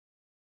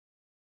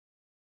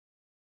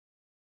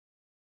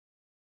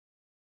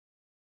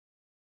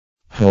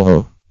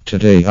Hello,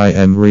 today I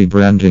am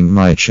rebranding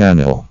my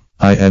channel.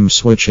 I am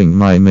switching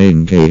my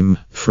main game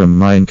from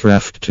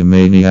Minecraft to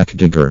Maniac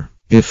Digger.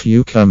 If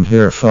you come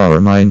here for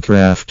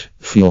Minecraft,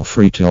 feel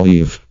free to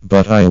leave,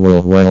 but I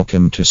will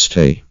welcome to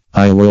stay.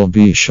 I will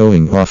be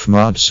showing off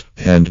mods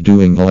and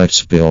doing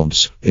let's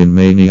builds in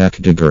Maniac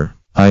Digger.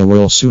 I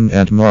will soon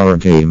add more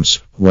games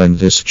when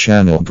this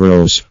channel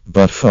grows,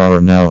 but for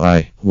now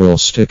I will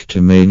stick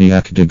to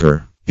Maniac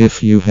Digger.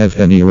 If you have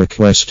any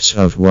requests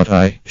of what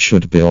I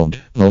should build,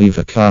 leave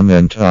a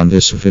comment on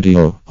this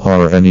video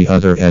or any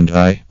other and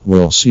I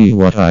will see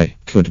what I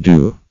could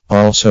do.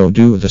 Also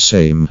do the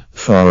same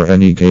for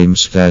any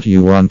games that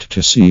you want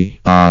to see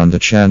on the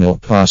channel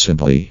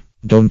possibly.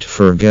 Don't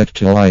forget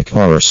to like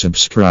or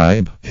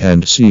subscribe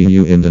and see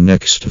you in the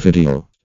next video.